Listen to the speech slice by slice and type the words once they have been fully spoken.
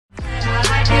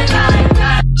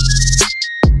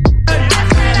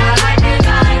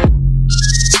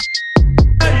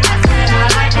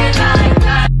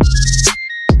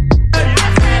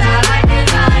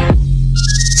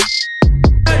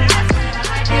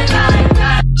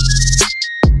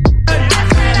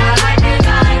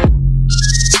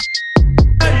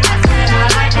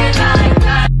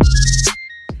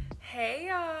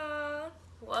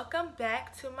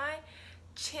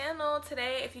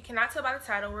cannot tell by the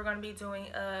title, we're going to be doing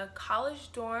a college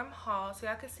dorm haul. So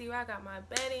y'all can see where I got my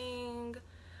bedding,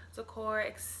 decor,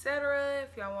 etc.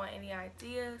 If y'all want any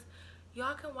ideas,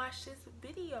 y'all can watch this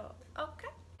video, okay?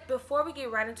 Before we get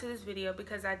right into this video,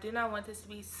 because I do not want this to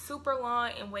be super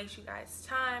long and waste you guys'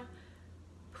 time,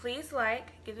 please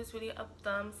give this video a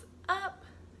thumbs up,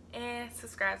 and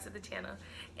subscribe to the channel.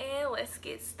 And let's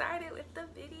get started with the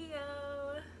video.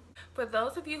 For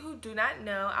those of you who do not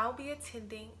know, I'll be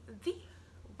attending the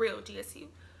real GSU,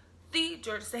 the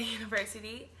Georgia State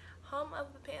University, home of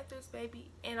the Panthers,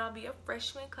 baby, and I'll be a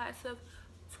freshman class of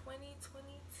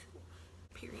 2022,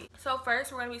 period. So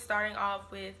first, we're going to be starting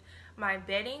off with my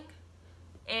bedding,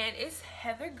 and it's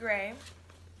heather gray.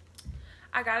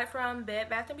 I got it from Bed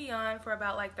Bath & Beyond for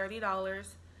about like $30,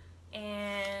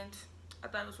 and I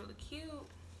thought it was really cute.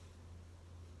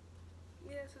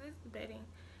 Yeah, so this is the bedding.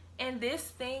 And this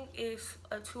thing is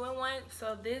a 2-in-1,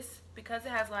 so this, because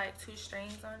it has like 2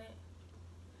 strings on it,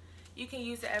 you can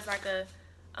use it as like a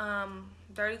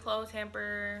dirty clothes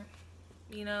hamper,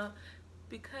 you know,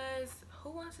 because who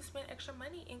wants to spend extra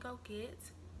money and go get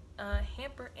a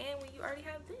hamper and when you already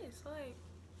have this? Like,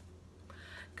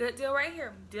 good deal right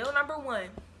here. Deal number 1,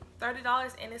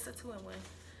 $30, and it's a 2-in-1.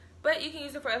 But you can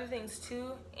use it for other things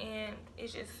too, and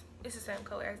it's the same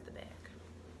color as the bag.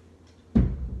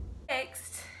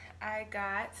 Next, I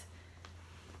got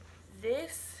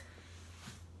this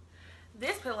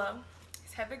pillow.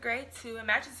 It's heather gray too. It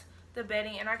matches the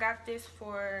bedding, and I got this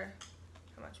for,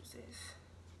 how much was this?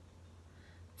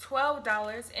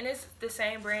 $12, and it's the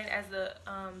same brand as the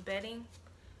bedding.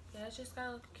 Yeah, it's just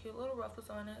got cute little ruffles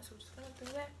on it, so we're just gonna do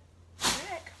that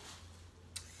back.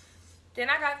 Then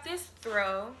I got this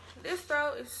throw. This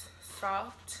throw is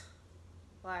soft,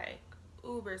 like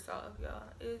uber soft, y'all.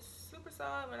 It's super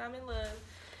soft, and I'm in love.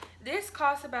 This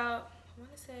costs about, I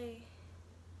want to say,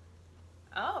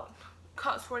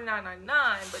 cost $49.99,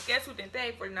 but guess who didn't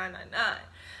pay $49.99?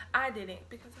 I didn't,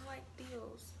 because I like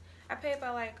deals. I paid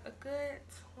about like a good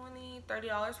 $20,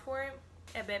 $30 for it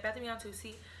at Bed Bath & Beyond too.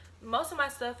 See, most of my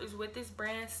stuff is with this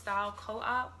brand, Style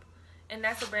Co-op, and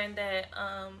that's a brand that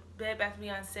Bed Bath &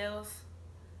 Beyond sells.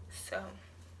 So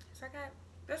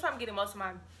that's where I'm getting most of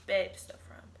my bed stuff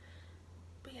from.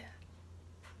 But yeah,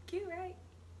 cute, right?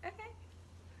 Okay.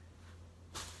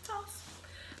 Toss.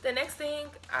 The next thing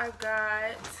I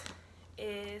got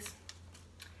is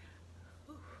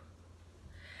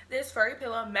this furry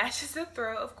pillow. Matches the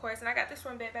throw, of course, and I got this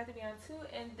from Bed Bath & Beyond too,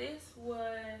 and this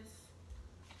was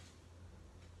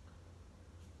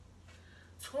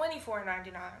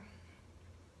 $24.99,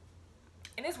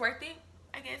 and it's worth it,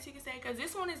 I guess you could say, because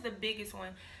this one is the biggest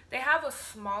one. They have a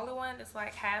smaller one that's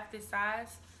like half this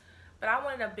size, but I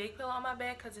wanted a big pillow on my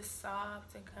bed because it's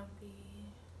soft and comfy.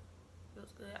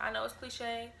 Feels good. I know it's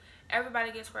cliche,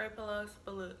 everybody gets furry pillows,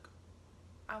 but look,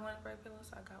 I wanted a furry pillow,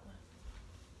 so I got one.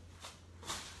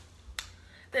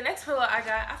 The next pillow I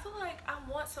got, I feel like I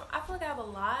have a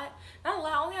lot. Not a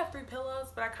lot, I only have 3 pillows,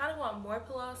 but I kind of want more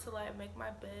pillows to like make my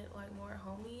bed like more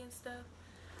homey and stuff.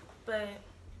 But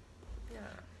yeah,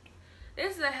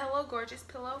 this is a Hello Gorgeous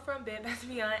pillow from Bed Bath &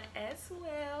 Beyond as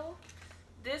well.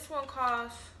 This one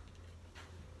costs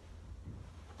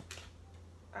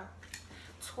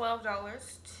 $12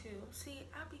 too. See,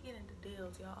 I be getting the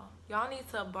deals, y'all. Y'all need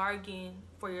to bargain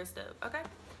for your stuff, okay?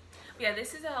 But yeah,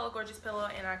 this is a Hello Gorgeous pillow,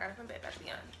 and I got it from Bed Bath &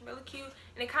 Beyond. Really cute,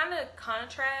 and it kind of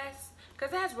contrasts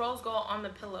because it has rose gold on the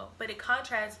pillow, but it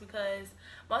contrasts because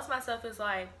most of my stuff is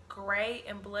like gray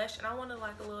and blush, and I wanted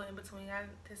like a little in between.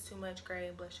 There's too much gray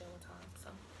and blush at one time, so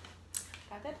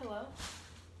got that pillow.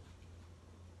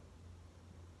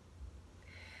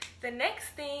 The next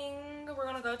thing we're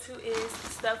gonna go to is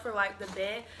stuff for like the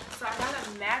bed. So I got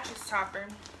a mattress topper,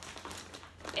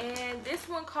 and this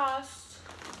one costs,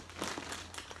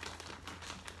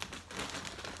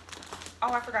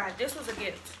 oh, I forgot, this was a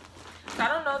gift. So I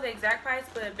don't know the exact price,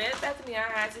 but Bed Bath &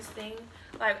 Beyond has this thing,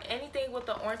 like anything with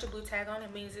the orange or blue tag on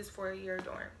it means it's for your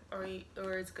dorm, or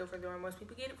it's good for the dorm. Most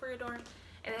people get it for your dorm.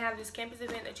 And they have this campus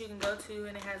event that you can go to,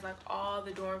 and it has like all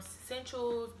the dorm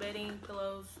essentials, bedding,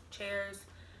 pillows, chairs,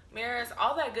 mirrors,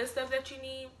 all that good stuff that you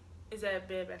need is at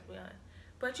Bed Bath & Beyond.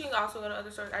 But you can also go to other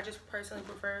stores. I just personally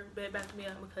prefer Bed Bath &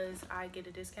 Beyond because I get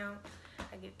a discount,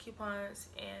 I get coupons,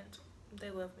 and they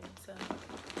love me. So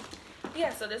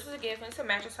yeah, so this was a gift, and it's a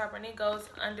mattress topper, and it goes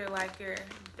under like your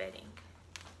bedding,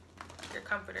 like your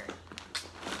comforter.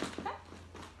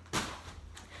 Okay.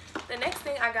 The next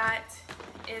thing I got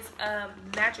is a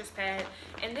mattress pad,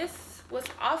 and this was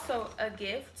also a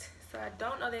gift, so I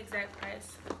don't know the exact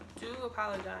price. Do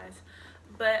apologize,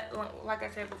 but like I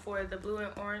said before, the blue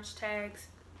and orange tags,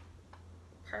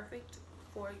 perfect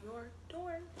for your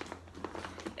dorm.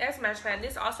 That's a mattress pad. And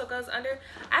this also goes under.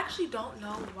 I actually don't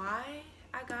know why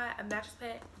I got a mattress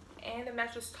pad and a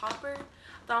mattress topper.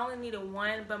 I only needed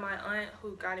one, but my aunt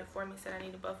who got it for me said I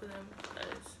needed both of them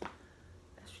because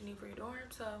that's what you need for your dorm.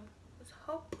 So let's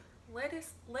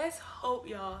hope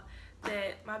y'all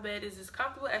that my bed is as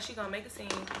comfortable as she gonna make it seem,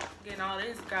 getting all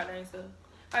this goddamn stuff.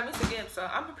 I miss a gift, so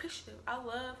I'm appreciative. I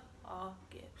love all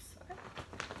gifts. Okay.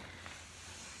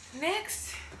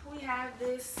 Next we have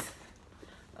this.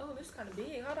 Oh, this is kind of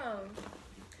big. Hold on.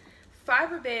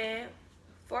 Fiber bed,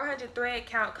 400 thread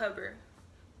count cover.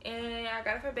 And I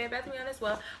got it from Bed Bath & Beyond as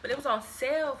well. But it was on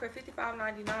sale for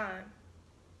 $55.99.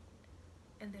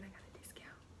 And then I got a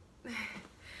discount.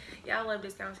 Yeah, I love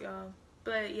discounts, y'all.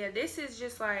 But yeah, this is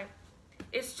just like,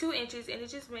 it's 2 inches and it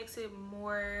just makes it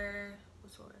more,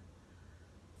 what's the word?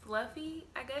 Fluffy,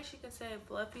 I guess you can say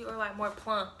fluffy, or like more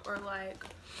plump, or like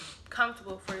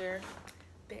comfortable for your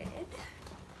bed.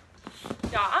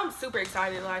 Y'all, I'm super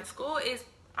excited. Like, school is,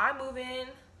 I move in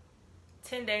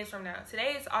 10 days from now.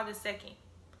 Today is August 2nd.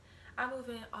 I move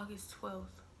in August 12th.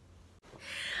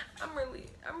 I'm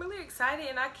really excited,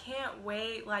 and I can't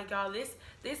wait. Like, y'all,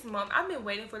 this month, I've been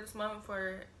waiting for this moment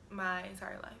for my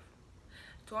entire life.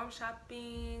 Dorm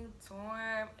shopping,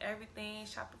 dorm, everything,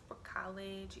 shopping for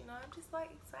college. You know, I'm just like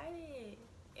excited.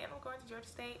 And I'm going to Georgia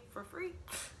State for free.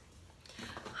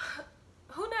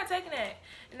 Who not taking that?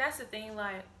 And that's the thing,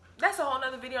 like, that's a whole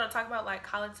nother video to talk about, like,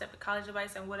 college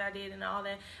advice and what I did and all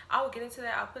that. I will get into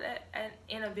that. I'll put that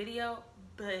in a video,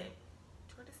 but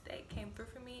Georgia State came through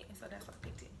for me, and so that's what I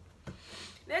picked it.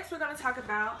 Next, we're going to talk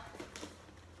about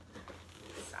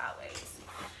sideways.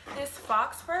 This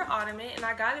Fox Fur Ottoman, and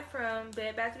I got it from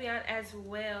Bed Bath & Beyond as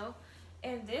well.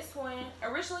 And this one,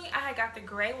 originally I had got the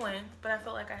gray one, but I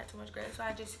felt like I had too much gray, so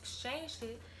I just exchanged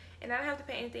it. And I didn't have to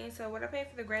pay anything, so what I paid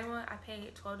for the gray one, I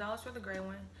paid $12 for the gray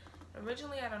one.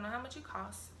 Originally, I don't know how much it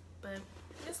costs, but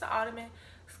it's the ottoman.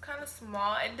 It's kind of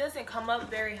small. It doesn't come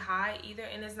up very high either,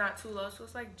 and it's not too low, so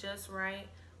it's like just right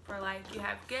for like you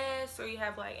have guests or you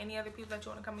have like any other people that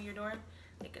you want to come in your dorm.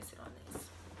 They can sit on this.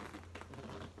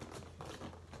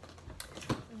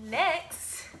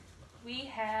 Next, we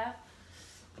have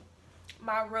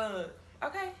my rug.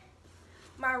 Okay,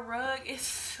 my rug is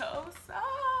so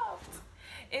soft.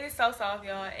 It is so soft,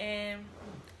 y'all, and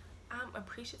I'm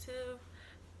appreciative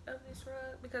of this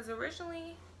rug because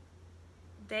originally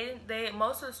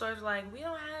most of the stores were like, we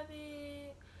don't have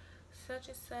it, such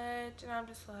and such, and I'm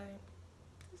just like,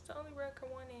 this is the only rug I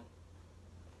wanted.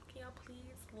 Can y'all please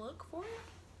look for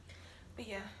it? But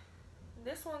yeah,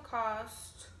 this one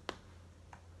cost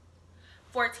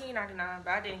 $14.99,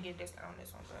 but I didn't get a discount on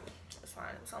this one, but it's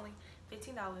fine. It was only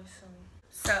 $15.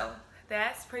 So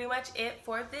that's pretty much it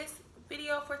for this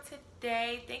video for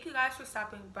today. Thank you guys for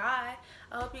stopping by.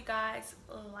 I hope you guys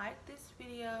like this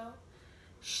video,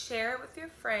 share it with your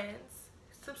friends,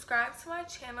 subscribe to my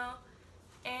channel,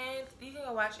 and you can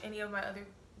go watch any of my other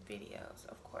videos,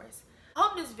 of course. I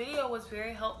hope this video was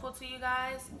very helpful to you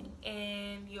guys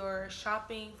in your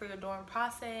shopping for your dorm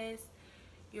process,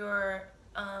 your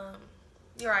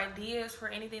ideas for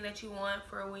anything that you want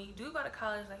for when you do go to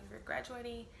college, like if you're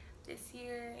graduating this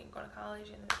year and go to college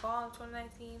in the fall of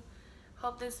 2019.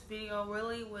 Hope this video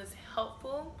really was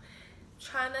helpful.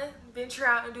 Trying to venture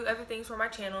out and do other things for my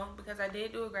channel because I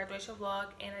did do a graduation vlog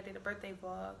and I did a birthday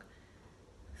vlog.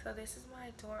 So this is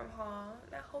my dorm haul.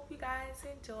 And I hope you guys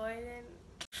enjoyed and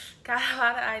got a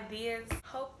lot of ideas.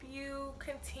 Hope you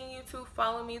continue to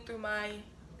follow me through my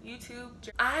YouTube.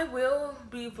 I will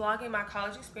be vlogging my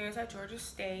college experience at Georgia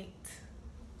State.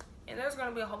 And there's going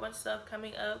to be a whole bunch of stuff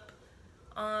coming up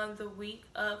on the week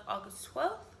of August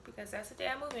 12th. Because that's the day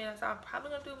I move in, so I'm probably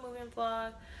gonna do a move-in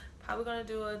vlog, probably gonna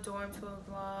do a dorm tour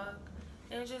vlog,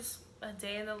 and just a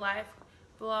day in the life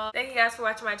vlog. Thank you guys for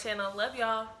watching my channel. Love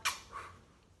y'all.